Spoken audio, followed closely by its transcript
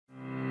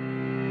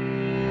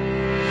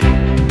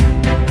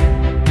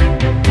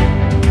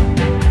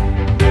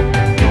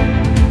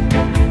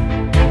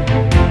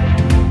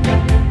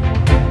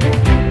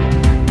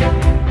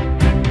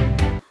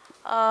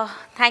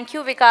Thank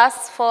you,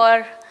 Vikas,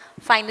 for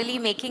finally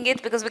making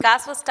it, because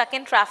Vikas was stuck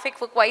in traffic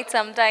for quite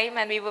some time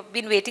and we've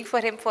been waiting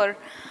for him for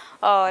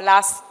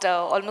last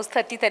almost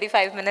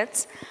 30-35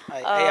 minutes.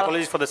 I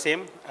apologize for the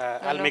same.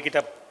 I'll make it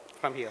up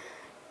from here.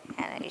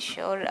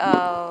 Sure.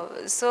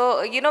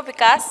 So,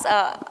 Vikas,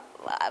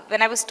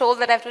 when I was told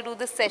that I have to do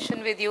this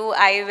session with you,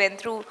 I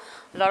went through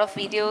a lot of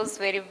videos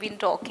where you've been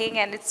talking,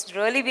 and it's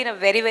really been a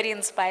very, very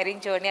inspiring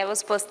journey. I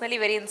was personally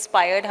very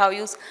inspired how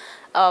you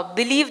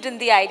believed in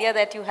the idea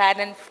that you had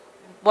and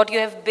what you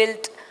have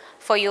built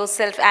for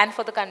yourself and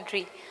for the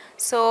country.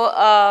 So,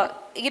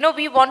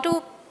 we want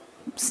to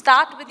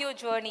start with your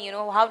journey.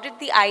 How did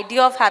the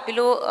idea of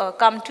Happilo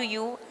come to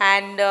you?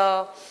 And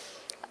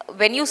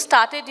when you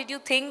started, did you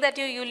think that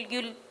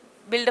you'll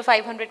build a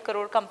 500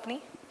 crore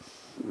company?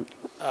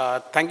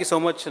 Thank you so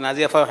much,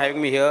 Naziya, for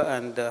having me here,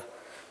 and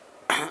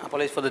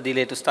apologize for the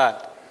delay to start.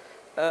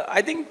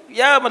 I think,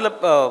 yeah,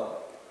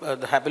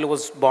 the Happilo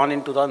was born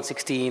in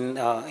 2016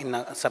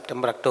 in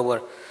September,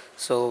 October.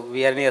 So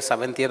we are in our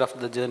 7th year of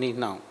the journey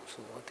now.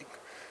 So I think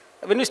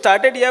when we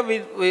started, yeah,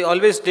 we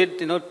always did,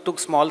 took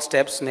small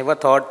steps. Never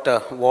thought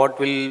what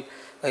we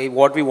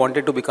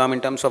wanted to become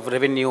in terms of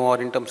revenue or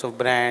in terms of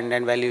brand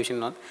and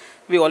valuation.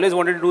 We always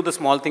wanted to do the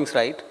small things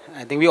right.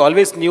 I think we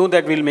always knew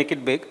that we'll make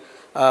it big,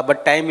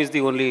 but time is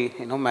the only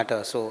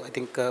matter. So I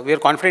think we are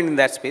confident in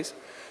that space.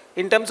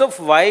 In terms of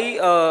why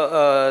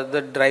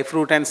the dry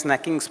fruit and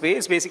snacking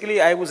space,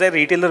 basically I was a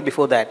retailer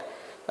before that.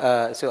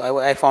 So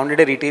I founded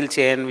a retail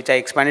chain which I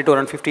expanded to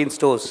around 15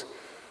 stores.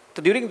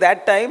 So during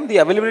that time, the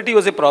availability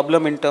was a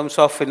problem in terms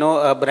of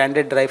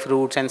branded dry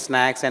fruits and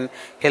snacks and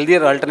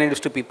healthier alternatives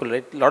to people.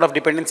 Right? A lot of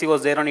dependency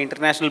was there on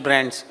international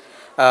brands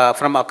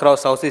from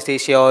across Southeast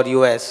Asia or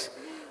US,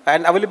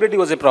 and availability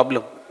was a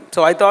problem.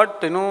 So I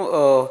thought,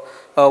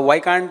 why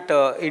can't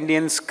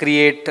Indians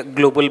create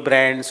global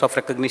brands of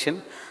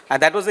recognition?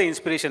 And that was the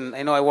inspiration.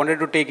 I wanted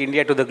to take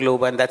India to the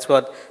globe, and that's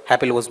what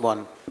Happilo was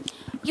born.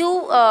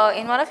 You,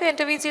 in one of your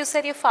interviews, you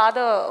said your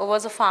father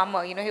was a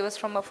farmer. He was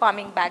from a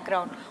farming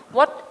background.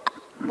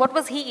 What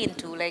was he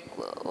into? Like,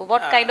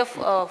 what kind of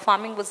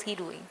farming was he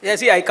doing? Yeah,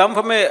 see, I come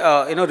from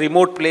a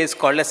remote place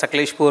called as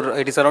Sakleshpur.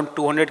 It is around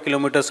 200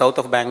 kilometers south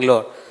of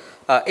Bangalore.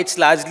 It's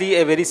largely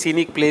a very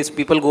scenic place.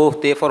 People go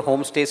there for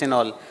homestays and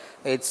all.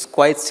 It's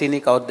quite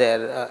scenic out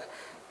there.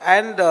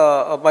 And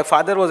my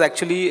father was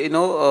actually,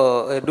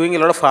 doing a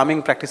lot of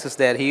farming practices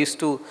there. He used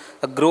to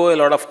grow a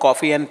lot of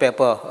coffee and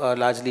pepper,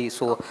 largely.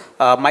 So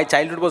my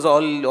childhood was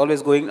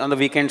always going on the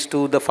weekends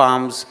to the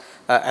farms,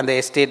 and the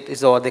estate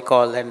is what they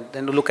call, and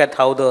then to look at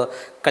how the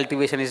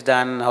cultivation is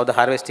done, how the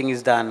harvesting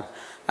is done.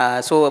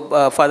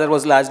 So father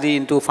was largely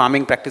into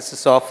farming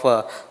practices of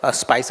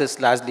spices,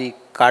 largely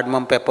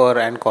cardamom, pepper,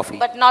 and coffee.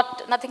 But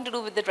nothing to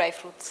do with the dry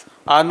fruits?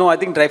 No, I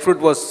think dry fruit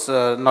was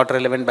not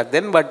relevant back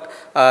then, but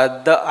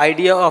the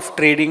idea of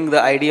trading,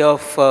 the idea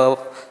of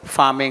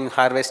farming,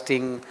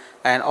 harvesting,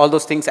 and all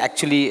those things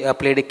actually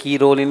played a key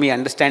role in me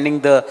understanding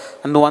the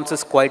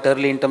nuances quite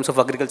early in terms of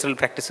agricultural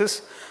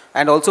practices.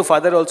 And also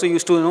father also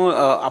used to,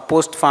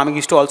 post farming,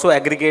 used to also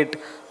aggregate,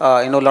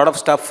 a lot of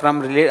stuff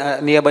from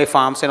nearby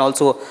farms and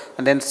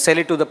then sell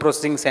it to the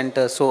processing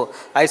center. So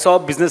I saw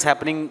business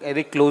happening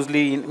very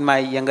closely in my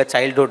younger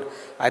childhood.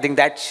 I think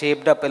that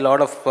shaped up a lot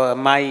of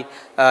my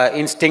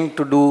instinct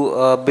to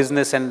do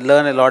business and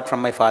learn a lot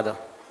from my father.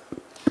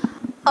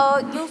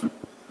 You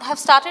have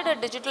started a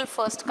digital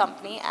first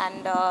company,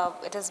 and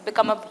it has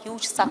become a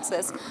huge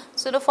success.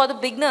 So for the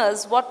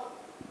beginners,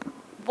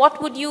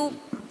 what would you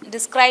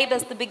describe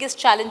as the biggest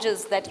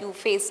challenges that you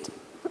faced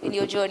in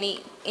your journey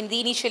in the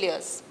initial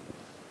years?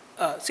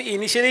 See,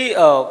 initially,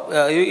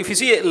 if you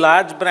see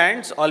large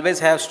brands always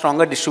have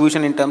stronger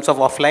distribution in terms of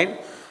offline.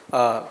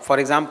 For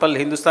example,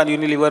 Hindustan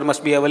Unilever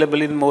must be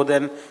available in more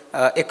than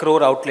a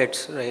crore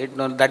outlets, right?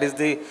 Now, that is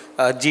the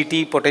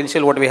GT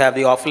potential what we have.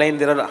 The offline,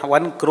 there are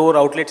 1 crore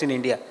outlets in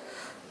India.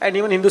 And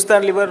even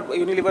Hindustan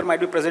Unilever might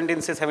be present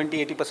in, say,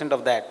 70-80%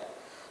 of that.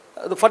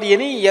 For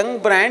any young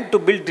brand to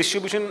build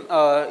distribution,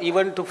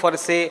 even for,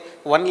 say,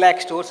 1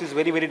 lakh stores is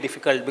very, very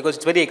difficult because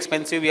it's very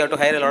expensive. We have to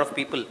hire a lot of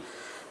people.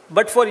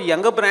 But for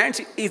younger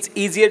brands, it's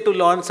easier to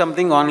launch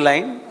something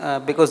online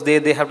because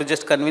they have to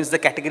just convince the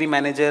category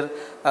manager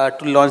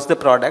to launch the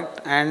product,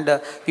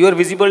 and you are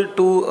visible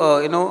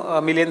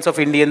to millions of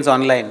Indians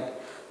online.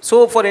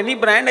 So for any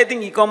brand, I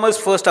think e-commerce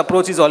first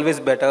approach is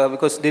always better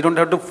because they don't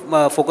have to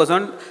focus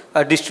on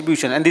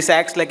distribution, and this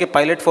acts like a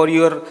pilot for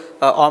your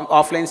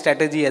offline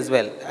strategy as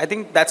well. I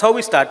think that's how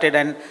we started,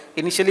 and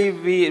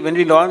initially when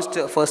we launched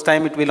first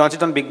time, we launched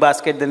it on Big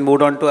Basket, then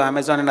moved on to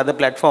Amazon and other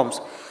platforms.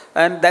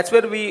 And that's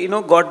where we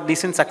got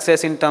decent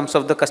success in terms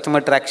of the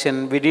customer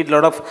traction. We did a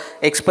lot of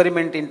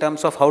experiment in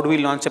terms of how do we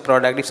launch a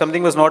product. If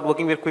something was not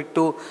working, we're quick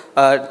to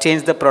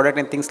change the product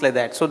and things like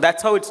that. So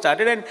that's how it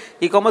started, and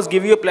e-commerce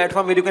give you a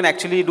platform where you can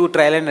actually do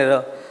trial and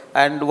error.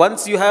 And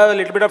once you have a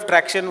little bit of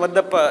traction, when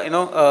the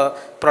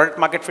product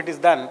market fit is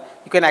done,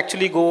 you can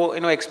actually go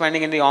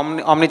expanding in the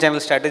omni-channel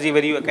strategy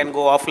where you can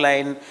go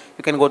offline,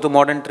 you can go to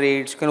modern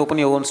trades, you can open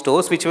your own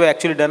stores, which we have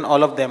actually done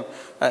all of them.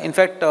 In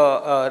fact,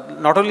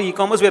 not only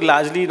e-commerce, we are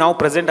largely now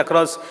present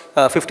across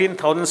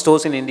 15,000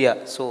 stores in India.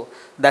 So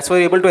that's why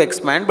we're able to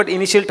expand. But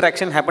initial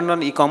traction happened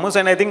on e-commerce,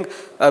 and I think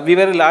we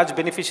were a large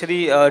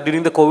beneficiary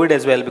during the COVID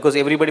as well, because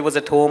everybody was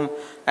at home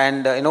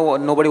and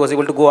nobody was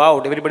able to go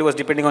out. Everybody was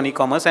depending on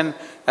e-commerce, and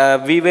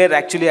we were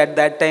actually at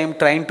that time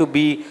trying to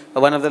be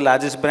one of the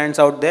largest brands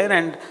out there.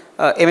 And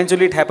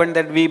eventually it happened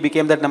that we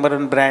became that number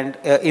one brand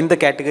in the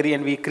category,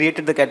 and we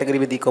created the category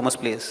with e-commerce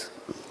players.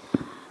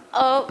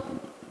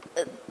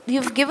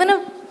 You've given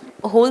a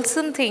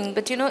wholesome thing,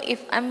 but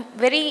if I'm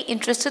very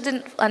interested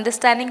in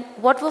understanding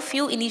what were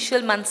few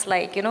initial months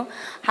like,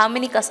 how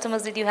many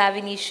customers did you have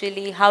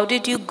initially? How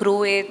did you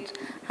grow it?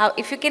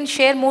 If you can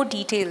share more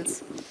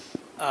details.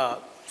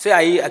 See,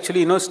 I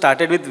actually,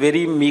 started with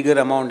very meager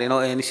amount,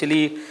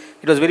 initially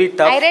it was very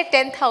tough. I read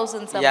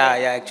 10,000 somewhere.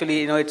 Yeah,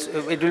 actually,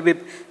 it will be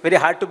very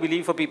hard to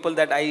believe for people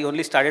that I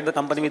only started the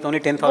company with only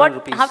 10,000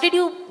 rupees. How did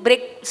you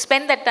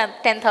spend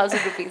that 10,000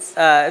 rupees?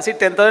 See,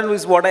 10,000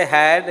 is what I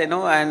had,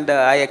 and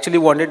I actually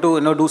wanted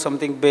to, do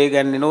something big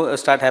and,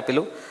 start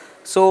Happilo.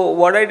 So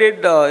what I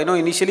did,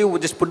 initially we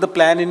just put the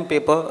plan in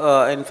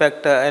paper, in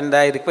fact, and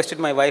I requested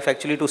my wife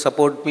actually to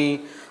support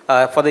me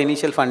for the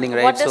initial funding,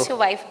 right? What does your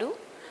wife do?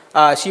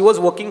 She was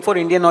working for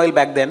Indian Oil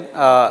back then.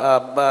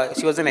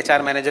 She was an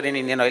HR manager in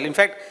Indian Oil. In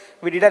fact,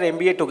 we did our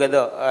MBA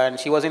together, and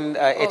she was in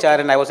HR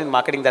and I was in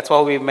marketing. That's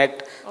how we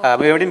met.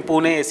 We went in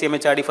Pune,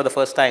 SCMHRD for the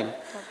first time.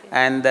 Okay.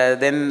 And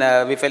then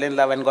we fell in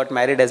love and got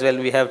married as well.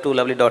 We have 2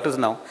 lovely daughters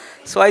now.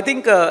 So I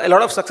think a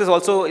lot of success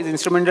also is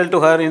instrumental to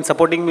her in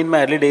supporting me in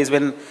my early days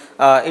when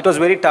it was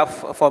very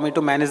tough for me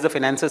to manage the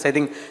finances. I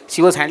think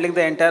she was handling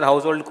the entire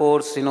household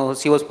chores.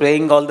 She was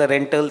paying all the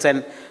rentals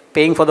and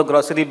paying for the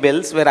grocery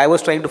bills, where I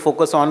was trying to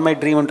focus on my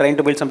dream and trying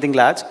to build something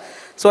large.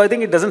 So I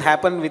think it doesn't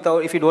happen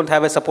if you don't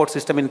have a support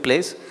system in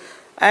place.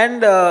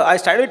 And I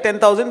started with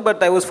 10,000,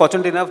 but I was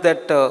fortunate enough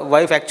that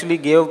wife actually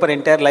gave up her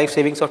entire life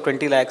savings of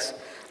 20 lakhs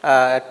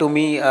to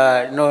me,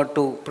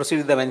 to proceed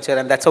with the venture,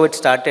 and that's how it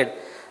started.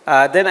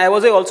 Then I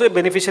was also a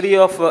beneficiary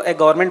of a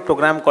government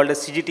program called as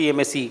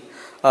CGTMSE,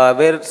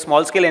 where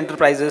small-scale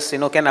enterprises,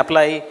 can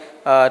apply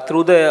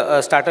through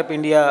the Startup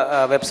India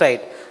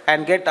website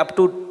and get up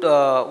to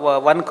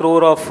 1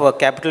 crore of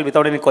capital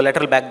without any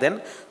collateral back then.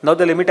 Now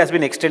the limit has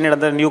been extended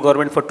under the new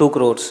government for 2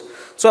 crores.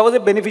 So I was a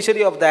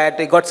beneficiary of that.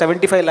 I got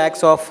 75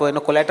 lakhs of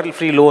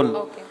collateral-free loan.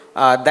 Okay.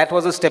 That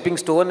was a stepping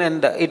stone,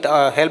 and it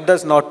helped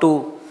us not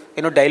to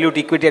dilute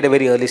equity at a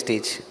very early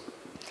stage.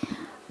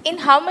 In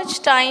how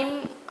much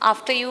time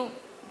after you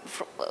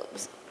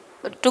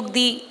took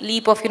the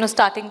leap of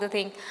starting the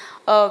thing,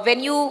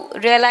 when you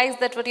realize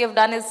that what you have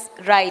done is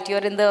right, you're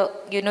in the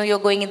you're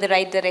going in the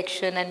right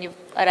direction and you've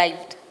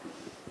arrived?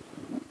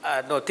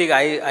 No,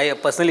 I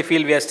personally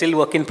feel we are still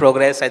work in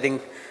progress. I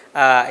think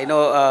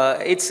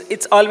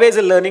it's always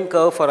a learning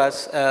curve for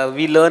us.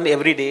 We learn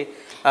every day.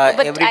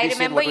 But I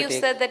remember you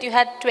said that you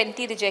had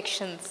 20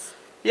 rejections.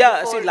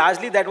 Yeah, see,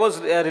 largely that was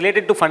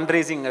related to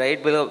fundraising,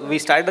 right? We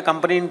started the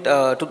company in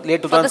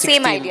late 2016. For the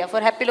same idea, for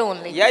Happilo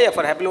only? Yeah,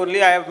 for Happilo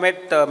only. I have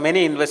met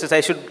many investors.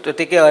 I should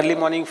take an early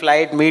morning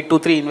flight, meet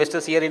 2-3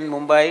 investors here in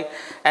Mumbai,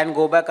 and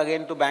go back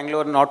again to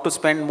Bangalore, not to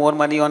spend more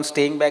money on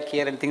staying back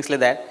here and things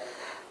like that.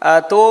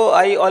 So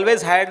I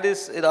always had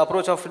this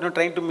approach of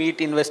trying to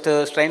meet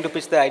investors, trying to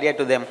pitch the idea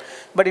to them.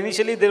 But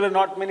initially there were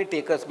not many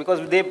takers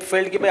because they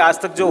felt कि भाई आज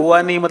तक जो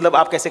हुआ नहीं मतलब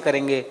आप कैसे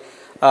करेंगे?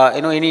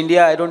 In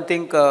India, I don't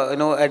think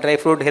a dry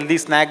fruit healthy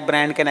snack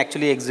brand can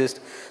actually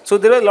exist. So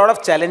there were a lot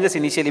of challenges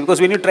initially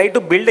because when you try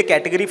to build a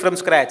category from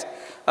scratch,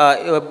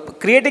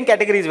 creating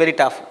category is very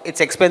tough.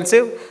 It's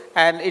expensive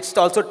and it's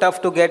also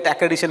tough to get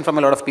accreditation from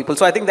a lot of people.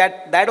 So I think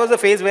that was a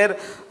phase where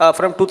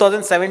from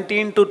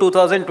 2017 to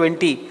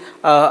 2020,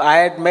 I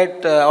had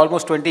met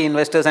almost 20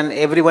 investors and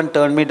everyone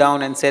turned me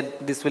down and said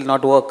this will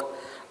not work.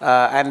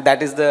 And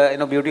that is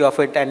the beauty of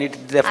it, and it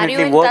definitely worked.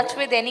 Are you in touch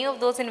with any of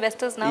those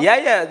investors now?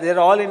 Yeah, they're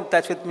all in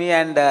touch with me,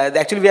 and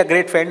actually we are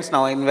great friends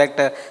now. In fact,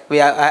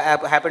 I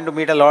happen to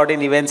meet a lot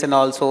in events and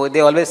all. So they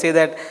always say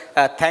that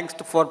thanks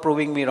for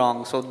proving me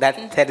wrong. So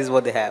that is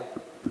what they have.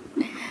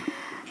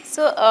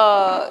 So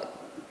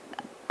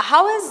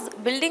how is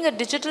building a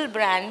digital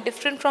brand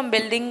different from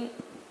building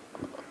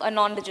a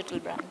non-digital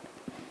brand?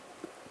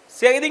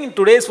 See, I think in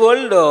today's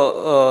world,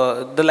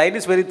 the line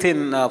is very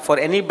thin. For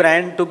any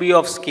brand to be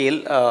of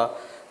scale,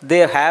 they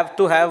have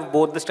to have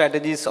both the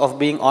strategies of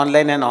being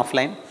online and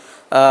offline.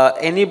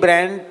 Any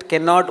brand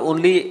cannot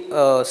only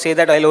say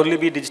that I'll only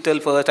be digital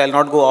first, I'll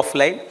not go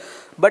offline.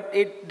 But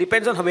it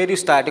depends on where you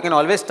start. You can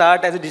always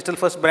start as a digital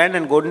first brand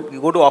and go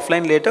to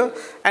offline later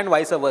and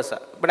vice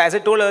versa. But as I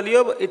told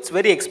earlier, it's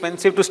very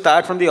expensive to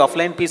start from the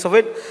offline piece of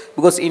it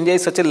because India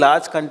is such a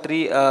large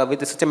country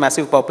with such a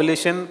massive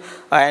population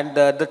and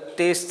the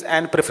tastes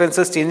and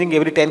preferences changing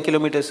every 10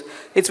 kilometers.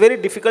 It's very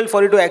difficult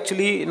for you to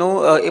actually,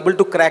 able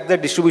to crack the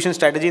distribution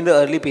strategy in the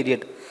early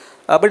period.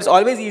 But it's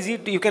always easy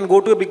to, you can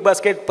go to a big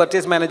basket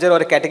purchase manager or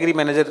a category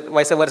manager,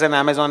 vice versa, on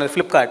Amazon or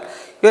Flipkart.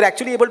 You're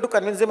actually able to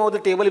convince them over the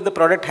table if the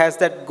product has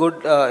that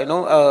good,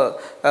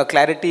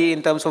 clarity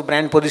in terms of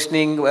brand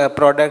positioning,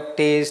 product,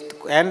 taste,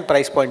 and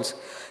price points.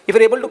 If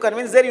you're able to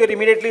convince there, you're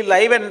immediately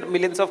live and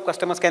millions of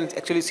customers can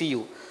actually see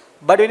you.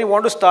 But when you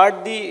want to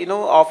start the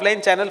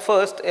offline channel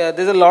first,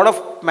 there's a lot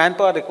of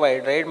manpower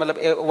required, right?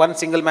 One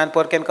single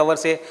manpower can cover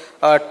say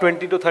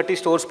 20 to 30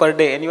 stores per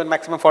day, and even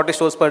maximum 40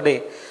 stores per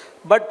day.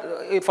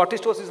 But 40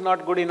 stores is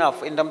not good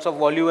enough in terms of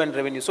volume and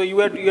revenue. So you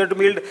have to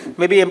build,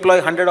 maybe employ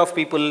 100 of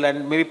people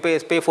and maybe pay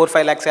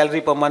 4-5 lakh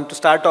salary per month to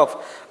start off.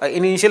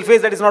 In initial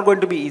phase, that is not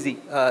going to be easy.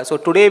 So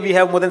today we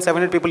have more than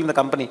 700 people in the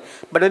company.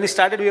 But when we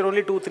started, we were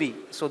only 2-3.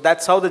 So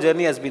that's how the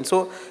journey has been.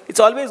 So it's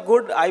always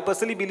good. I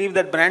personally believe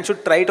that brands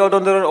should try it out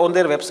on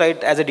their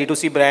website as a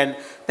D2C brand,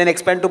 then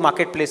expand to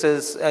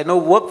marketplaces,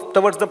 work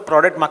towards the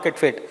product market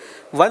fit.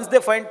 Once they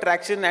find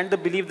traction and they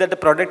believe that the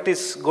product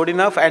is good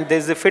enough and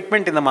there's a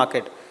fitment in the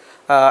market,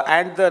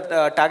 and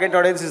the target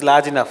audience is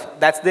large enough,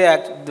 that's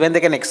when they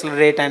can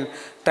accelerate and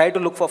try to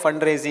look for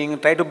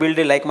fundraising, try to build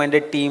a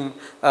like-minded team,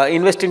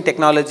 invest in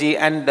technology,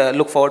 and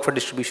look forward for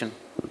distribution.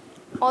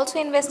 Also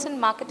invest in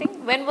marketing.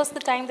 When was the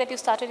time that you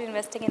started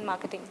investing in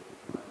marketing?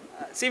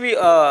 See,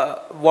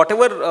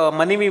 whatever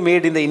money we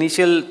made in the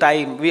initial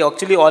time, we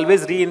actually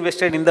always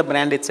reinvested in the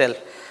brand itself.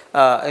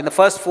 In the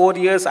first 4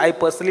 years, I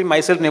personally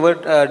myself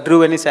never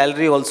drew any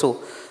salary also.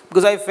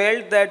 Because I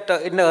felt that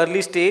in the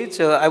early stage,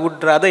 I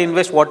would rather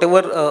invest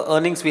whatever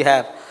earnings we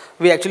have.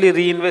 We actually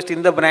reinvest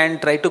in the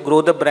brand, try to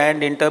grow the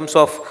brand in terms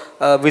of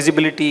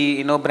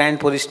visibility, brand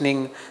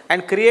positioning,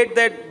 and create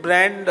that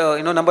brand,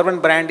 number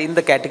one brand in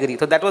the category.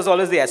 So that was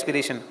always the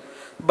aspiration.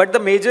 But the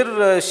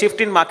major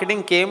shift in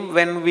marketing came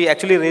when we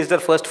actually raised our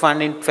first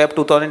fund in Feb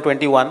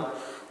 2021.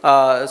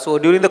 So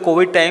during the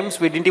COVID times,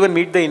 we didn't even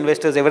meet the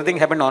investors. Everything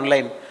happened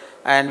online.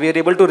 And we were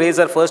able to raise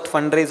our first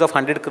fundraise of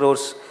 100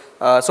 crores.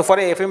 So for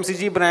a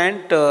FMCG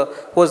brand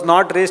who has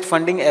not raised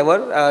funding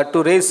ever,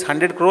 to raise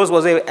 100 crores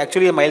was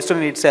actually a milestone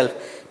in itself.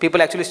 People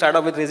actually start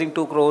off with raising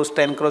 2 crores,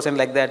 10 crores and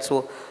like that.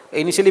 So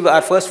initially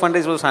our first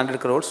fundraise was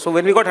 100 crores. So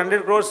when we got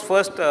 100 crores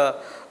first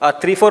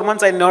 3-4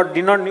 months, I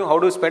did not knew how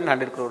to spend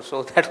 100 crores.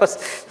 So that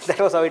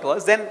was how it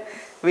was. Then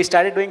we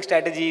started doing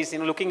strategies,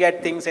 looking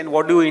at things and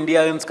what do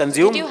Indians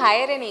consume. Did you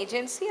hire an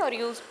agency or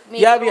you made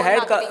Yeah, your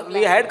own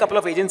we had a couple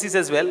of agencies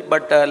as well,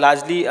 but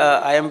largely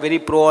I am very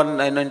pro on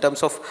in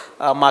terms of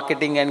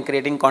marketing and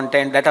creating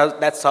content.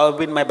 That's how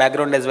been my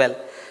background as well.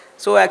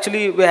 So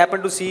actually, we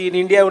happen to see in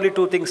India only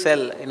two things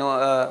sell,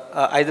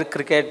 either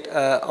cricket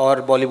or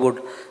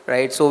Bollywood,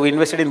 right? So we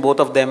invested in both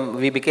of them.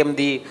 We became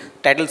the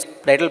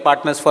title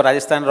partners for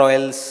Rajasthan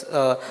Royals.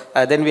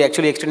 Then we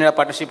actually extended our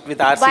partnership with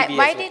RCB.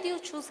 Why did you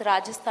choose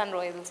Rajasthan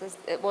Royals?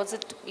 Was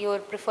it your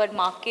preferred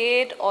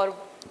market or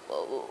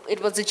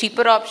it was a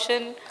cheaper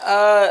option?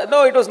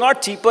 No, it was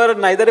not cheaper,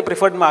 neither a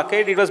preferred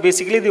market. It was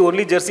basically the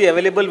only jersey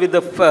available with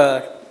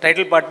the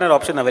title partner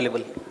option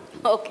available.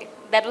 Okay.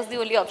 That was the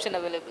only option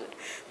available.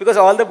 Because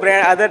all the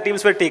other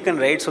teams were taken,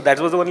 right? So that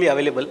was the only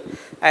available.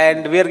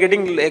 And we are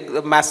getting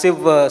like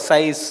massive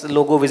size,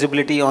 logo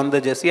visibility on the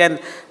jersey. And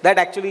that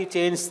actually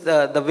changed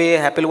the way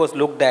Happilo was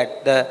looked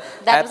at.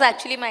 That was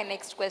actually my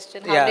next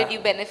question. How did you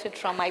benefit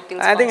from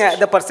IPL I think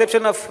the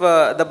perception of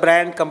the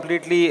brand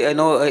completely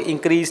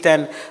increased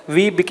and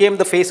we became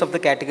the face of the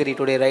category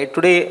today, right?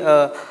 Today,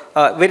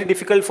 very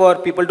difficult for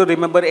people to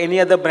remember any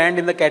other brand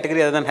in the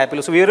category other than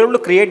Happilo. So we were able to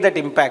create that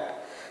impact.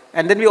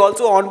 And then we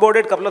also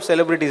onboarded a couple of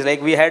celebrities,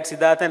 like we had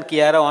Siddharth and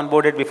Kiara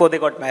onboarded before they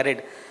got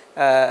married.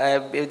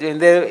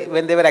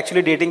 When they were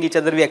actually dating each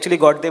other, we actually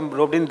got them,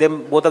 roped in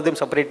them, both of them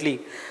separately.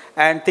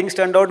 And things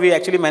turned out, we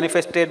actually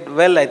manifested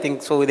well, I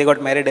think, so they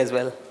got married as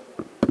well.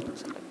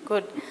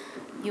 Good.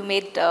 You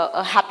made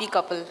a happy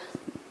couple.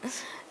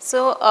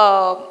 So,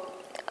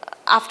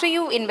 after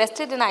you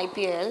invested in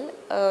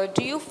IPL,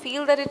 do you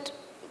feel that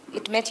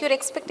it met your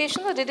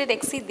expectations or did it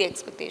exceed the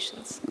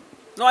expectations?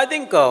 No, I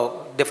think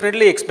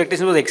definitely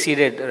expectation was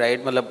exceeded, right?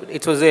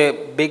 It was a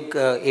big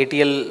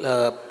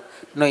ATL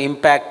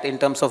impact in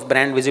terms of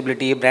brand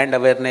visibility, brand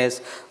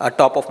awareness,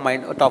 top of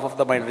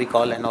the mind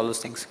recall and all those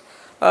things.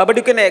 But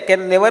you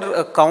can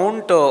never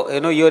count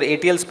your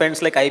ATL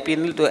spends like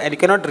IPL and you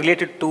cannot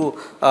relate it to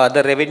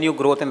the revenue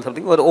growth and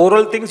something. Or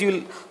overall things, you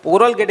will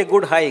overall get a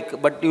good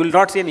hike, but you will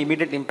not see an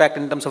immediate impact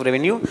in terms of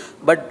revenue.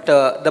 But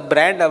the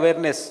brand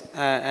awareness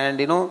and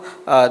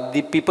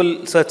the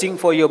people searching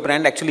for your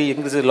brand actually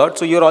increases a lot.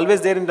 So you're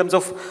always there in terms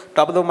of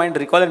top of the mind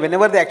recall, and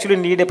whenever they actually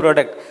need a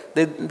product,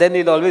 then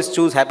you'll always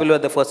choose Happilo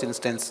at the first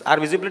instance.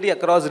 Our visibility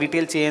across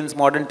retail chains,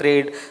 modern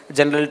trade,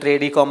 general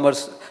trade,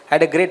 e-commerce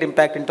had a great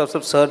impact in terms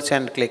of search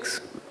and clicks.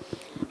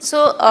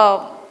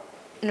 So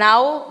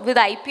now with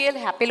IPL,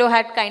 Happilo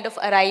had kind of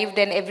arrived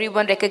and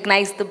everyone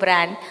recognized the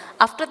brand.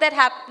 After that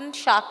happened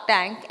Shark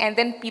Tank and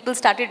then people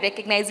started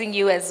recognizing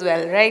you as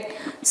well, right?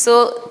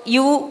 So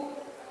you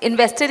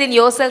invested in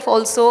yourself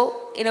also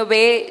in a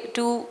way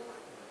to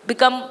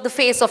become the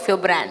face of your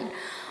brand.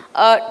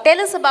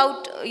 Tell us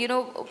about,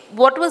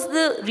 what was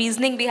the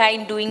reasoning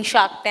behind doing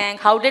Shark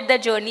Tank? How did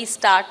that journey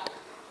start?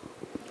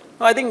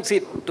 No, I think, see,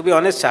 to be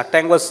honest, Shark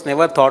Tank was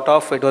never thought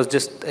of. It was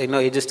just,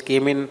 it just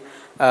came in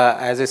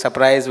as a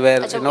surprise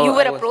where, So you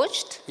were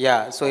approached?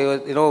 yeah, so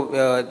it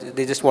was,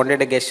 they just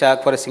wanted a guest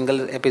shark for a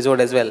single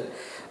episode as well.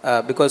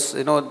 Because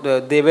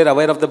they were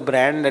aware of the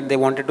brand and they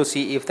wanted to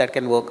see if that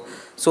can work.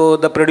 So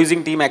the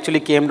producing team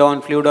actually came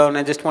down, flew down,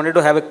 and just wanted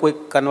to have a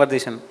quick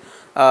conversation.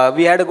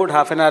 We had a good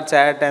half an hour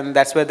chat, and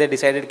that's where they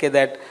decided okay,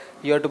 that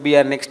you have to be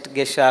our next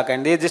guest shark,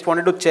 and they just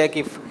wanted to check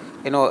if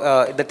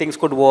the things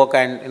could work.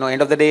 And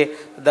end of the day,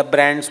 the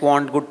brands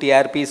want good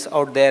TRPs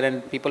out there,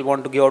 and people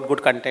want to give out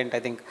good content. I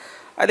think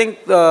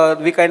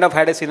we kind of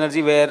had a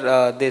synergy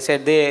where they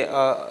said they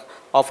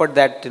offered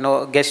that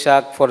guest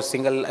shark for a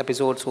single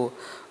episode. So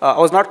I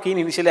was not keen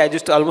initially. I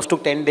just almost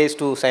took 10 days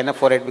to sign up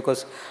for it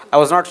because I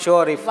was not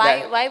sure if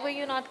why were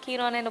you not keen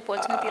on an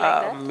opportunity like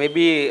that?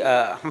 Maybe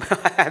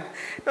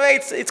no,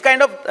 it's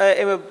kind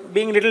of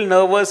being a little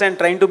nervous and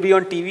trying to be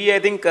on TV. I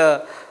think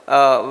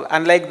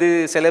unlike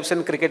the celebs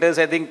and cricketers,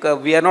 I think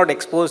we are not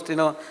exposed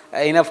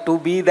enough to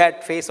be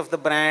that face of the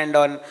brand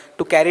on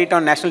to carry it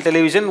on national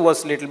television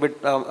was a little bit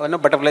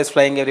butterflies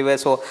flying everywhere.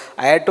 So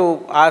I had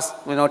to ask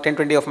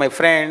 10-20 of my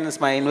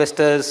friends, my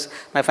investors,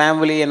 my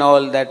family and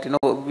all that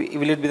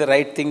will it be the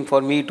right thing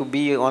for me to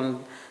be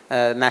on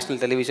national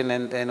television.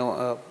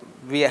 And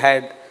we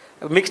had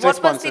mixed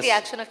responses. What was the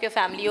reaction of your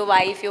family, your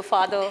wife, your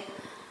father?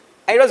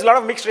 It was a lot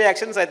of mixed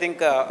reactions. I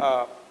think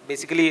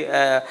basically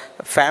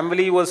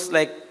family was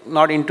like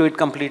not into it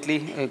completely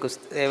because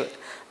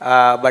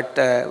but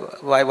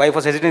my wife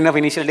was hesitant enough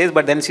initial days,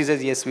 but then she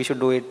says yes, we should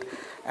do it.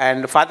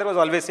 And father was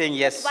always saying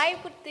yes. Why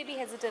would they be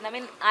hesitant? I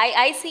mean,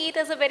 I see it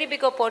as a very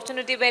big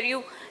opportunity where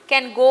you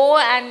can go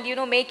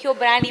and make your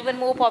brand even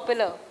more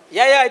popular.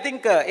 Yeah, I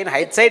think in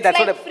hindsight that's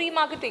like what free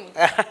marketing.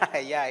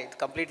 Yeah, it's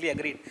completely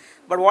agreed.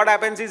 But what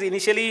happens is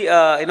initially,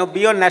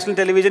 be on national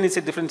television is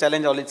a different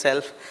challenge all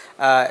itself.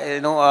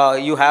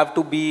 You have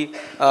to be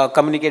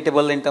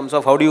communicatable in terms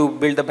of how do you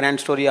build the brand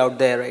story out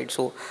there, right?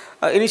 So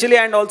initially,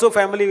 and also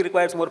family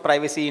requires more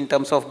privacy in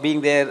terms of being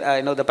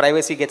there. The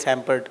privacy gets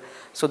hampered.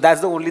 So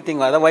that's the only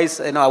thing. Otherwise,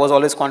 I was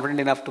always confident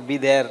enough to be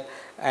there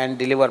and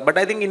deliver. But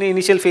I think in the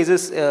initial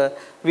phases,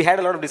 we had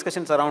a lot of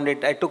discussions around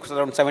it. I took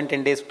around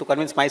 7-10 days to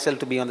convince myself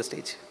to be on the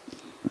stage.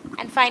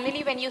 And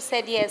finally, when you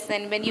said yes,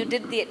 and when you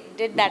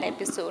did that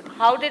episode,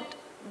 how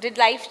did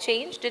life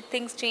change? Did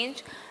things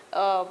change?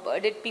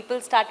 Did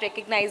people start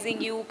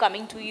recognizing you,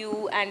 coming to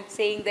you, and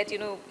saying that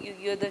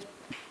you're the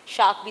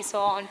shark we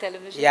saw on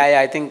television? Yeah,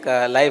 I think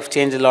life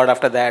changed a lot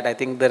after that. I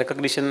think the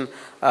recognition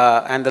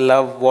and the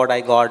love what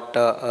I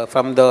got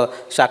from the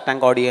Shark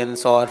Tank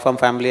audience or from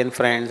family and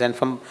friends and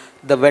from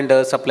the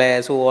vendors,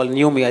 suppliers who all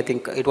knew me, I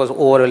think it was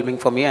overwhelming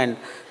for me, and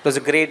it was a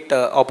great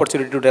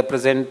opportunity to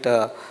represent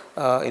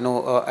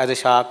as a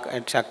shark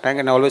at Shark Tank.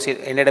 And I always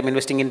ended up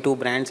investing in 2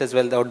 brands as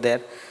well out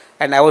there.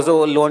 And I was the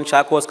lone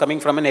shark who was coming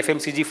from an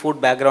FMCG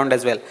food background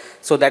as well.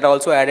 So that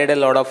also added a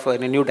lot of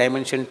new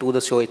dimension to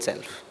the show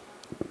itself.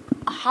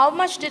 How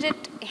much did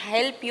it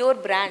help your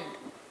brand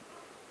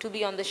to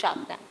be on the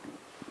Shark Tank?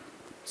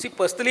 See,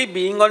 personally,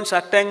 being on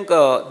Shark Tank,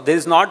 there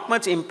is not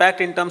much impact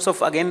in terms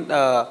of, again,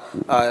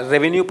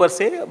 revenue per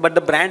se, but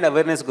the brand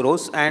awareness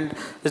grows, and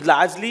it's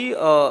largely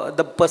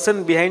the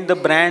person behind the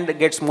brand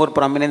gets more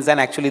prominence than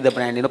actually the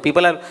brand.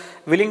 People are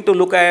willing to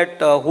look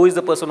at who is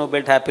the person who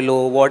built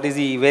Happilo, what is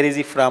he, where is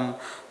he from.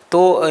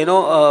 So,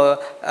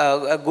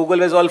 Google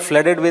was all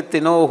flooded with,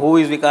 who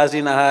is Vikas D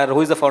Nahar,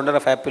 who is the founder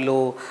of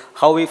Happilo,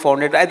 how we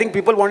founded. I think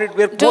people wanted,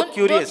 we're more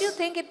curious. Don't you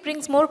think it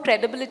brings more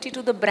credibility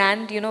to the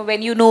brand,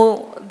 when you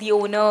know the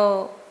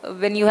owner,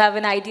 when you have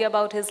an idea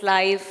about his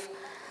life?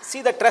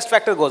 See, the trust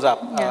factor goes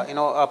up.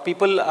 Yeah.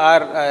 People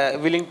are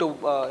willing to,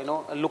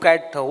 look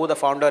at who the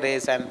founder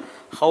is and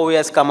how he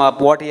has come up,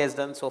 what he has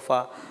done so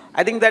far.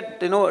 I think that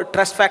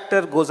trust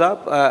factor goes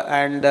up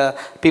and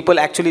people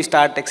actually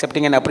start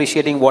accepting and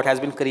appreciating what has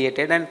been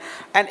created, and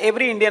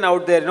every Indian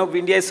out there,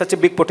 India is such a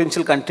big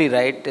potential country,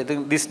 right? I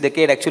think this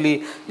decade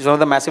actually is one of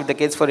the massive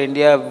decades for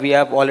India. We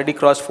have already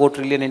crossed 4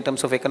 trillion in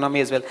terms of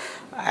economy as well,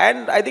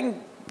 and I think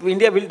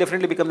India will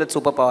definitely become that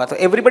superpower. So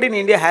everybody in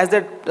India has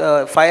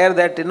that fire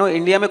that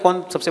India में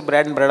कौन सबसे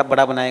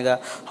बड़ा बनाएगा?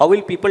 How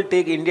will people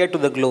take India to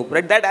the globe?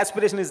 Right? That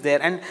aspiration is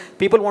there, and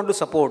people want to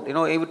support.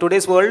 In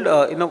today's world,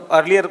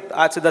 earlier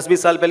आज से 10-20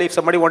 साल पहले, if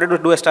somebody wanted to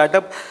do a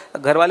startup,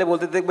 घर वाले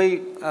बोलते थे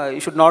भाई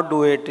you should not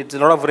do it. It's a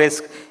lot of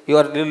risk. You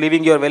are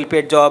leaving your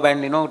well-paid job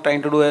and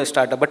trying to do a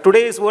startup. But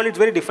today's world, it's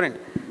very different.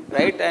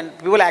 Right? And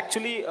people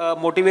actually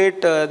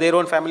motivate their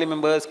own family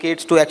members,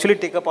 kids to actually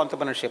take up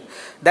entrepreneurship.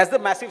 That's the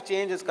massive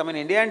change has come in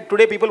India, and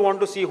today people want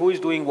to see who is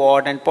doing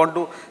what and want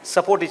to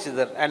support each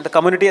other. And the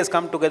community has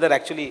come together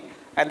actually,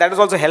 and that has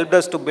also helped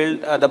us to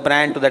build the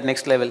brand to that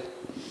next level.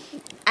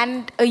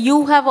 And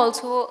you have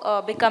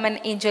also become an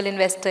angel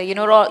investor.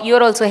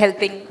 You're also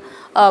helping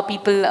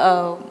people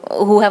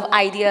who have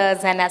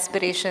ideas and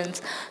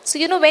aspirations. So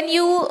when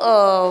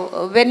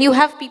you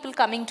have people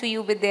coming to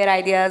you with their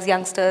ideas,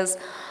 youngsters,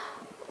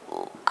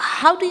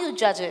 how do you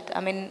judge it?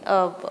 I mean,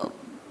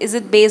 is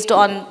it based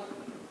on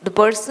the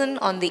person,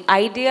 on the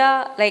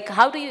idea? Like,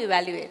 how do you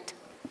evaluate?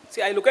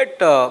 See, I look at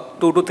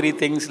two to three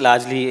things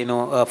largely.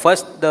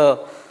 First,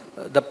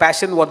 the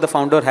passion what the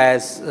founder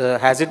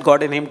has it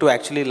gotten him to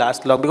actually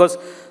last long? Because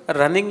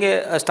running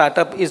a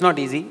startup is not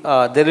easy.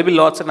 There will be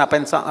lots and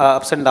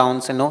ups and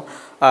downs.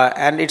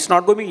 And it's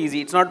not going to be easy.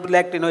 It's not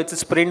like it's a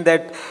sprint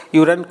that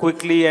you run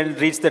quickly and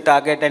reach the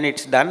target and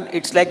it's done.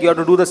 It's like you have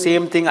to do the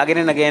same thing again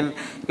and again.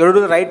 You have to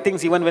do the right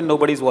things even when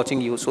nobody is watching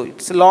you. So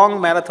it's a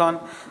long marathon.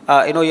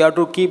 You have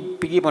to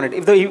keep on it.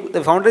 If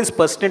the founder is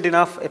passionate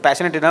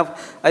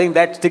enough, I think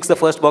that ticks the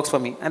first box for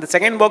me. And the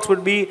second box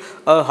would be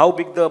how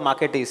big the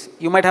market is.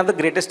 You might have the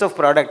greatest of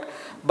product,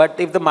 but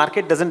if the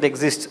market doesn't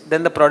exist,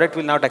 then the product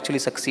will not actually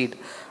succeed.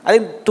 I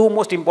think two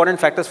most important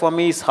factors for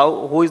me is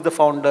who is the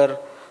founder,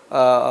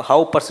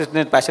 how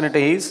persistent, passionate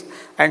he is,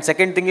 and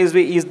second thing is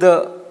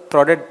the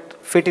product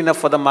fit enough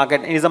for the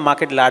market, and is the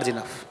market large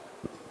enough?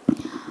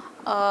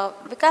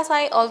 Because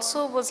I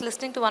also was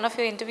listening to one of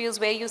your interviews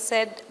where you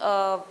said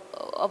a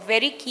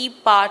very key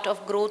part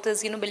of growth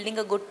is building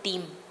a good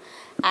team,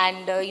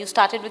 and you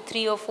started with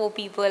 3 or 4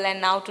 people, and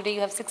now today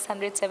you have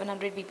 600,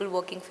 700 people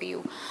working for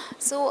you.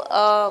 So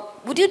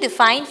would you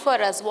define for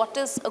us what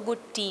is a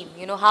good team?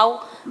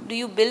 How do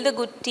you build a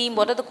good team?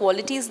 What are the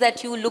qualities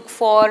that you look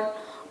for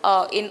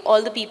in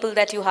all the people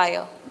that you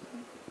hire?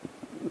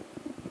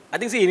 I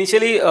think, see,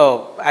 initially,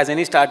 as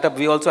any startup,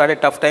 we also had a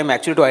tough time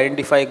actually to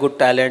identify good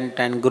talent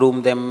and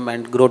groom them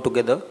and grow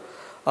together.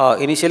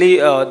 Initially,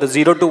 the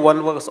 0 to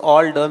 1 was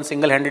all done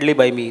single-handedly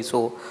by me.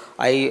 So,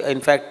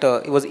 in fact,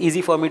 it was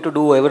easy for me to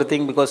do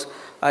everything because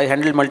I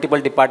handled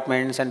multiple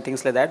departments and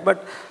things like that.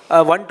 But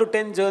 1 to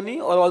 10 journey,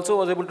 or also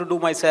was able to do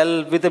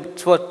myself with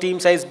for team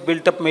size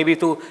built up maybe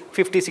to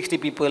 50, 60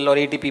 people or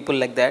 80 people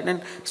like that.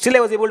 And still, I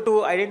was able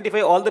to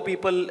identify all the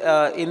people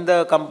in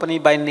the company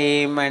by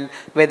name and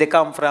where they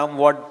come from,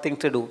 what things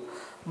to do.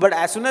 But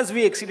as soon as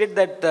we exceeded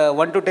that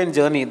 1 to 10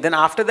 journey, then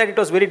after that it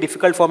was very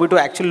difficult for me to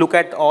actually look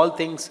at all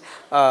things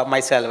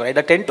myself, right?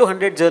 The 10 to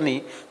 100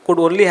 journey could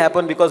only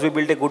happen because we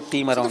built a good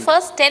team around. So the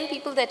first 10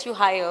 people that you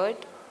hired,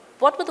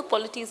 what were the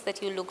qualities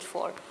that you looked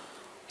for?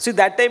 See,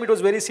 that time it was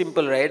very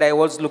simple, right? I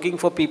was looking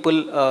for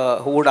people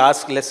who would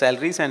ask less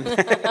salaries, and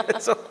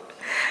so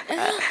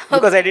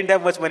because I didn't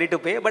have much money to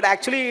pay. But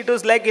actually, it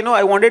was like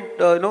I wanted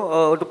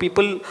to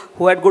people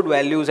who had good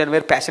values and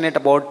were passionate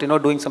about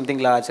doing something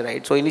large,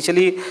 right? So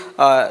initially,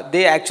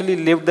 they actually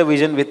lived the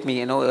vision with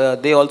me.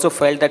 They also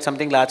felt that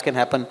something large can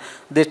happen.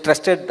 They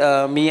trusted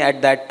me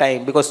at that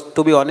time because,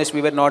 to be honest,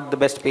 we were not the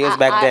best payers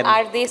back then.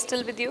 Are they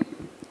still with you?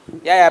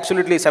 Yeah,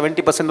 absolutely.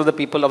 70% of the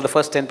people, of the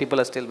first 10 people,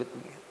 are still with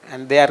me,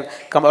 and they are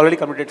already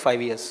committed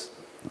 5 years.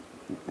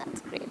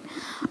 That's great.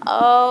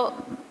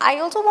 I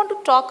also want to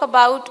talk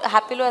about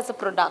Happilo as a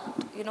product.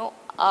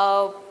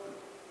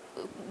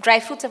 Dry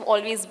fruits have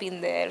always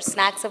been there.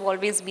 Snacks have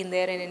always been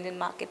there in Indian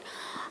market.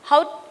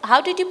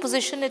 How did you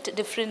position it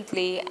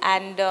differently?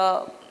 And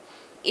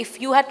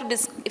if you had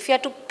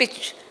to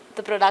pitch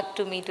the product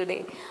to me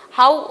today,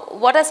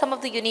 what are some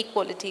of the unique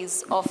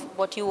qualities of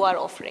what you are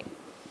offering?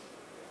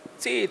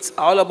 See, it's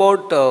all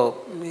about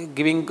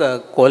giving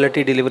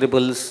quality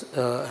deliverables,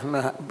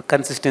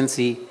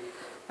 consistency.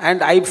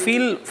 And I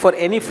feel for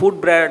any food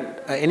brand,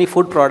 any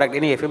food product,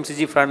 any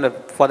FMCG brand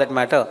for that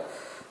matter,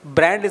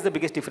 brand is the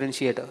biggest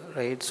differentiator,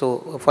 right?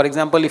 So, for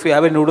example, if you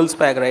have a noodles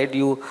pack, right,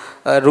 you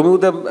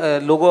remove the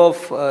logo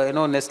of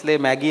Nestle,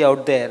 Maggi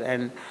out there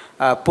and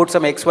put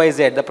some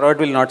XYZ, the product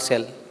will not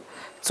sell.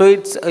 So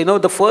it's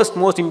the first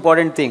most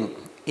important thing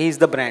is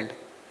the brand,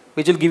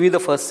 which will give you the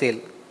first sale.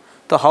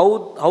 So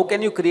how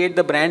can you create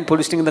the brand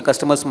positioning in the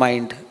customer's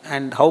mind,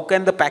 and how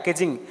can the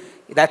packaging,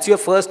 that's your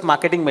first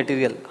marketing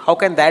material, how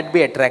can that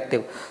be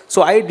attractive?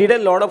 So I did a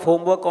lot of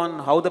homework on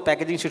how the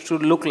packaging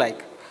should look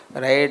like,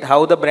 right?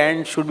 How the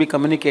brand should be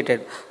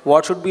communicated,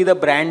 what should be the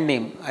brand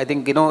name. I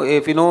think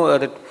if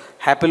that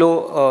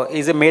Happilo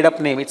is a made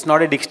up name, it's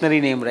not a dictionary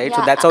name, right? Yeah,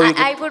 so that's how you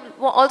I would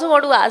also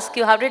want to ask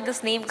you, how did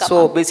this name come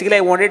So up? basically I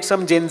wanted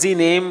some Gen Z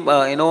name.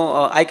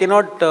 I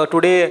cannot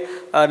today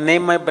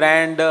name my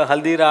brand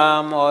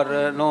Haldiram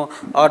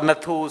or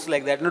Nathus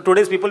like that.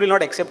 Today's people will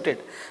not accept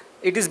it.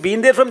 It has been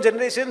there from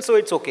generations, so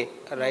it's okay,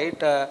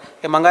 right? A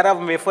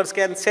Mangaram wafers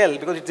can sell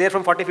because it's there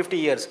from 40, 50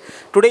 years.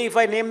 Today, if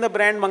I name the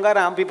brand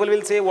Mangaram, people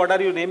will say, what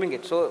are you naming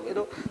it? So,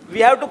 we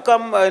have to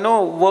come,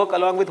 work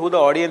along with who the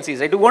audience is,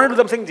 right? We want to do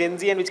something Gen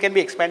Z and which can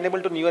be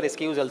expandable to newer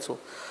SKUs also.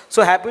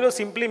 So, Happilo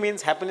simply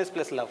means happiness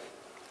plus love.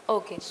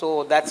 Okay.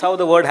 So, that's how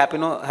the word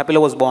Happilo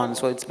was born.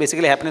 So, it's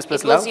basically happiness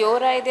plus love. It was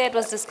your idea, it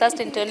was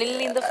discussed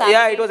internally in the family?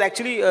 Yeah, it was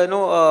actually,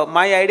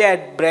 my idea. I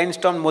had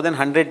brainstormed more than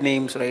 100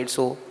 names, right?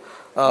 So,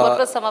 what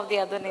were some of the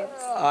other names?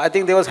 I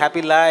think there was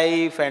Happy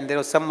Life and there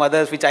was some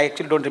others which I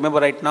actually don't remember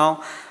right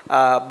now.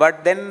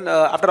 But then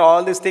after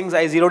all these things,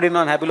 I zeroed in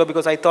on Happilo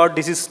because I thought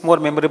this is more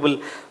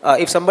memorable.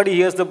 If somebody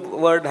hears the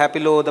word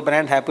Happilo, the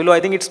brand Happilo, I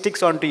think it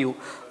sticks onto you.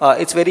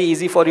 It's very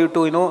easy for you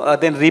to,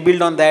 then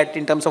rebuild on that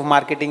in terms of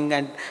marketing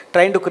and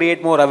trying to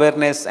create more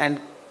awareness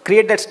and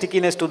create that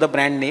stickiness to the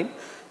brand name.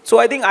 So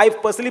I think I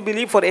personally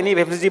believe for any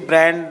FMCG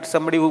brand,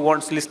 somebody who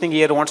wants listening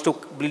here wants to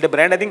build a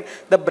brand, I think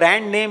the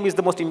brand name is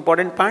the most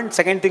important part.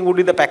 Second thing would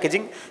be the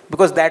packaging,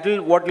 because that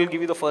will what will give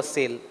you the first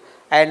sale.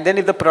 And then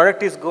if the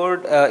product is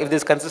good, if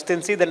there's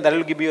consistency, then that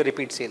will give you a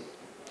repeat sale.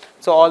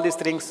 So all these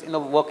things,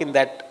 work in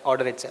that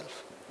order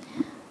itself.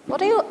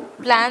 What are your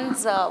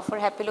plans for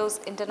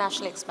Happilo's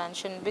international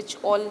expansion? Which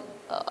all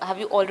have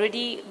you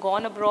already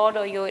gone abroad,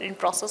 or you're in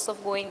process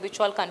of going? Which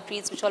all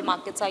countries, which all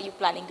markets are you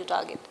planning to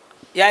target?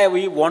 Yeah,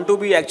 we want to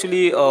be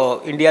actually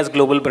India's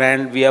global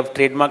brand. We have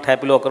trademarked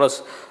Happilo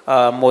across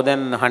more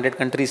than 100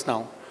 countries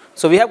now.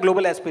 So we have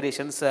global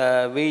aspirations.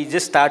 We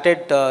just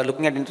started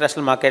looking at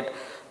international market.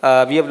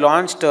 We have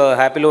launched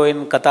Happilo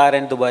in Qatar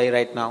and Dubai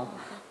right now.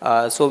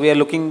 So we are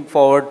looking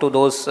forward to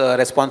those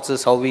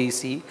responses, how we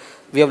see.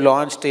 We have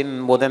launched in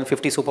more than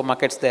 50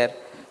 supermarkets there.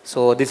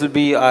 So this will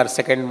be our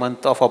second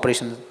month of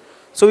operations.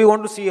 So we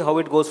want to see how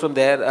it goes from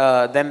there.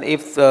 Then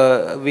if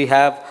we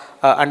have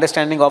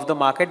understanding of the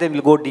market, then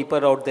we'll go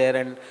deeper out there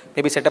and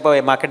maybe set up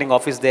a marketing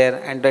office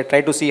there and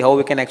try to see how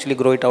we can actually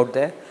grow it out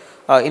there.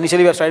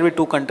 Initially, we have started with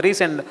 2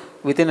 countries, and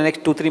within the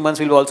next 2-3 months,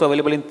 we'll be also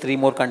available in 3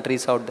 more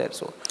countries out there.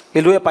 So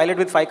we'll do a pilot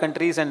with 5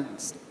 countries and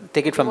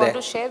take it from there. You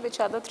want to share which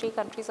other 3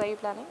 countries are you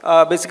planning?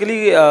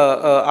 Basically,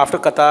 after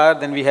Qatar,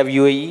 then we have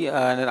UAE,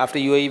 and after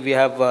UAE, we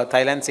have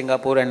Thailand,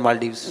 Singapore, and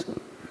Maldives.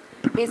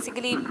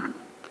 Basically,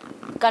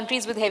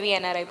 countries with heavy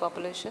NRI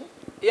population.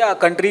 Yeah,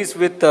 countries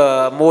with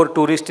more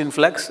tourist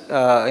influx,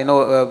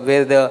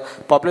 where the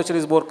population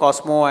is more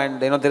cosmo, and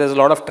there is a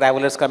lot of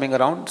travelers coming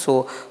around.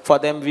 So for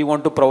them, we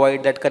want to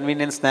provide that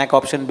convenient snack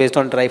option based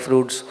on dry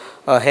fruits,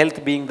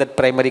 health being that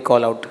primary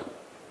call out.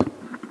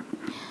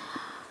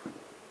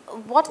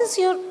 What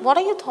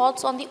are your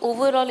thoughts on the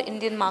overall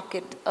Indian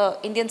market,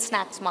 Indian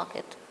snacks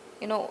market?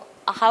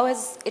 How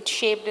has it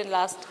shaped in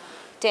last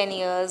 10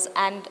 years,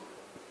 and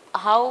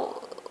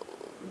how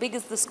big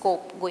is the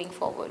scope going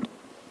forward?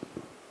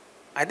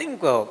 I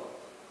think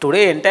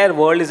today entire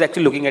world is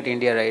actually looking at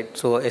India, right?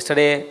 So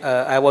yesterday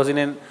I was in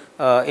an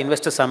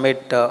investor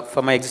summit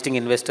for my existing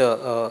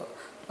investor.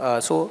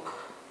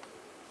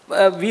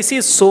 We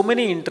see so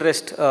many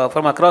interest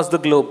from across the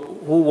globe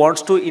who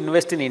wants to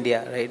invest in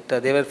India, right?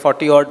 There were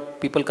 40 odd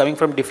people coming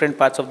from different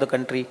parts of the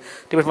country,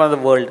 different parts of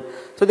the world.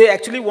 So they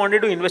actually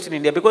wanted to invest in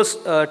India because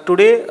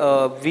today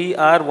we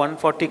are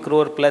 140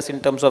 crore plus in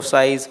terms of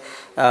size.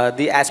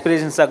 The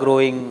aspirations are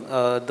growing,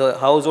 the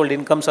household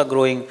incomes are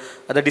growing,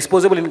 the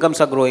disposable incomes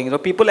are growing.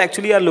 People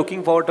actually are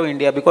looking forward to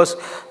India because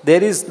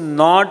there is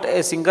not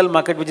a single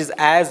market which is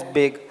as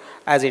big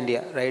as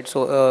India, right?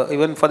 So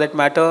even for that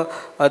matter,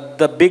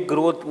 the big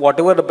growth,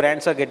 whatever the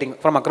brands are getting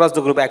from across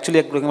the group, actually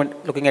are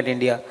looking at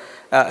India.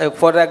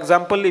 For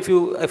example, if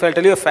I'll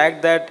tell you a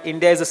fact that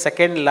India is the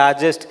second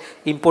largest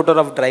importer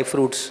of dry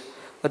fruits.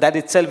 That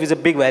itself is a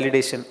big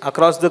validation.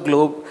 Across the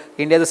globe,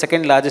 India is the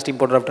second largest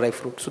importer of dry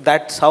fruit. So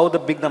that's how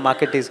big the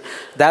market is.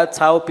 That's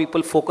how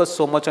people focus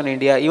so much on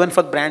India. Even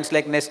for brands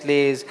like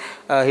Nestle's,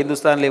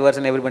 Hindustan Levers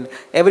and everybody.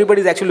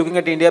 Everybody is actually looking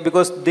at India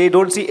because they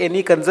don't see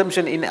any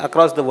consumption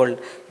across the world.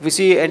 You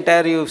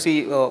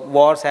see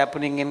wars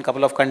happening in a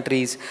couple of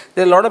countries.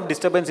 There are a lot of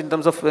disturbance in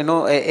terms of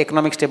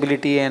economic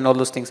stability and all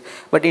those things.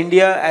 But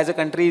India as a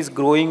country is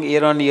growing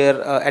year on year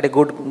at a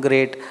good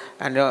rate,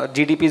 and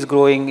GDP is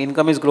growing,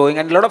 income is growing,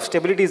 and a lot of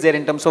stability is there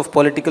in terms of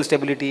political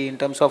stability, in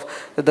terms of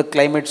the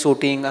climate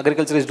suiting,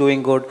 agriculture is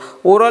doing good.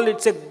 Overall,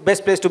 it's a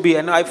best place to be.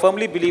 And I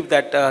firmly believe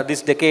that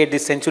this decade,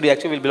 this century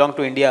actually will belong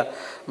to India.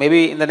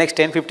 Maybe in the next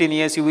 10-15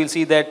 years, you will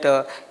see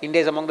that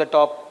India is among the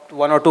top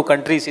 1 or 2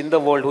 countries in the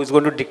world who is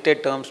going to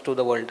dictate terms to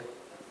the world.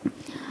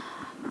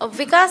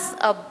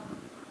 Vikas,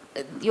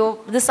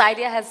 this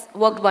idea has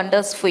worked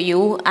wonders for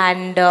you,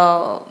 and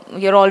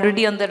you're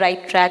already on the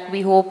right track.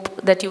 We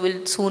hope that you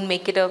will soon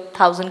make it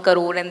 1,000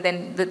 crore, and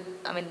then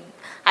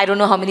I don't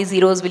know how many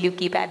zeros will you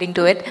keep adding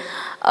to it.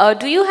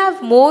 Do you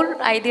have more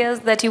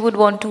ideas that you would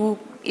want to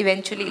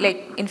eventually,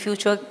 like in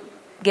future,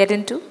 get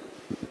into?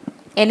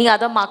 Any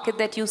other market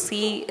that you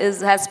see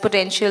has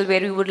potential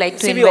where you would like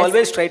to invest? We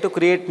always try to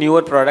create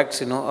newer products.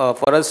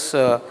 For us,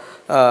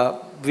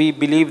 we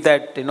believe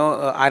that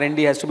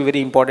R&D has to be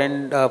very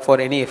important for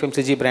any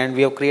FMCG brand.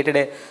 We have created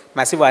a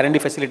massive R&D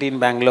facility in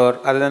Bangalore.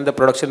 Other than the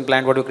production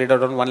plant, what we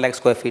created around 1 lakh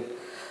square feet.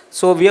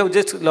 So we have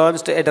just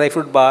launched a dry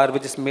fruit bar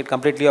which is made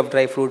completely of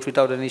dry fruits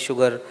without any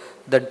sugar.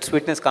 The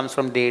sweetness comes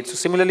from dates. So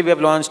similarly, we have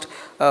launched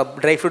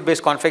dry fruit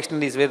based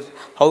confectionaries where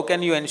how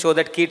can you ensure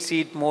that kids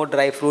eat more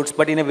dry fruits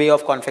but in a way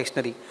of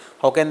confectionery?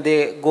 How can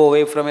they go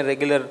away from a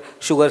regular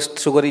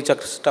sugary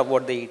stuff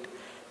what they eat?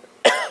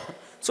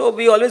 So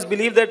we always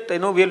believe that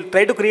we'll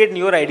try to create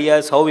newer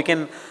ideas, how we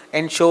can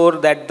ensure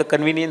that the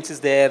convenience is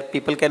there,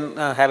 people can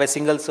have a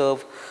single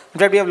serve. In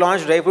fact, we have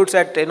launched dry fruits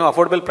at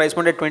affordable price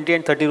point at 20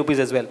 and 30 rupees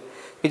as well,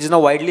 which is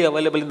now widely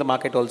available in the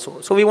market also.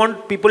 So we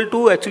want people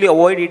to actually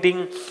avoid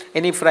eating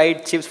any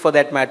fried chips for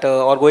that matter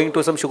or going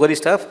to some sugary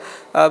stuff.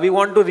 We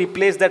want to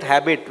replace that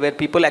habit where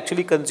people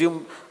actually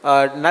consume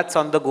nuts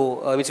on the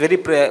go, which is very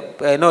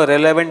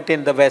relevant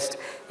in the West.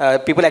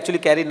 People actually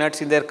carry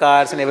nuts in their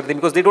cars and everything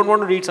because they don't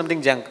want to eat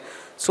something junk.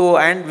 So,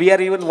 and we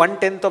are even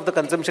 1/10 of the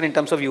consumption in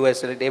terms of US.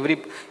 Right?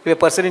 If a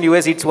person in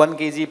US eats 1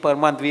 kg per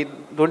month, we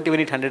don't even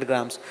eat 100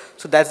 grams.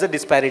 So that's the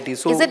disparity.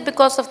 So Is it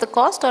because of the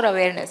cost or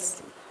awareness?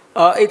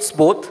 it's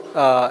both,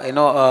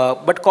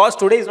 but cost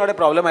today is not a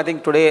problem. I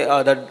think today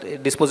the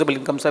disposable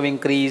incomes have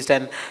increased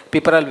and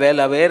people are well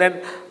aware,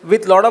 and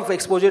with lot of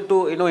exposure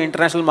to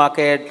international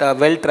market,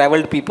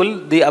 well-traveled people,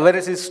 the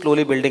awareness is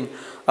slowly building.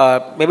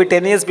 Maybe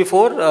 10 years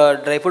before,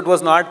 dry food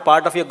was not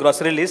part of your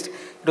grocery list.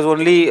 It was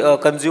only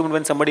consumed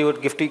when somebody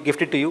would gift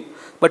it to you.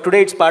 But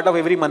today it's part of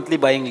every monthly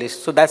buying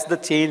list. So that's the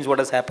change what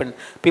has happened.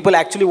 People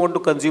actually want to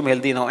consume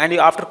healthy now. And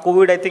after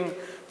COVID, I think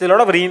there's a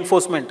lot of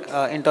reinforcement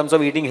in terms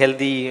of eating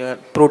healthy,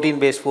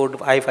 protein-based food,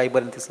 high fiber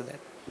and things like that.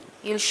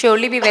 You'll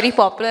surely be very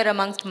popular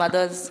amongst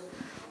mothers.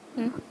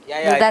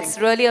 Yeah, That's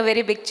really a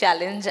very big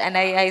challenge, and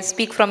I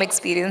speak from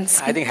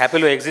experience. I think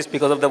Happilo exists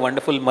because of the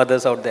wonderful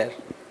mothers out there.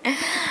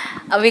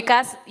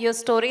 Vikas, your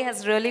story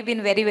has really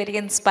been very, very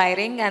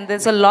inspiring, and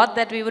there's a lot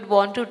that we would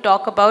want to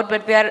talk about,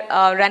 but we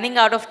are running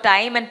out of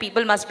time, and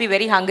people must be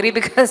very hungry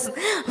because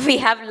we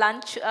have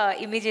lunch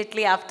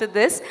immediately after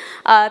this.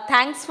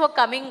 Thanks for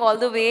coming all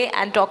the way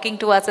and talking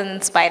to us and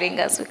inspiring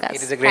us, Vikas.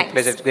 It is a great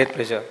pleasure. Great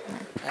pleasure.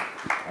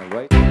 All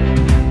right.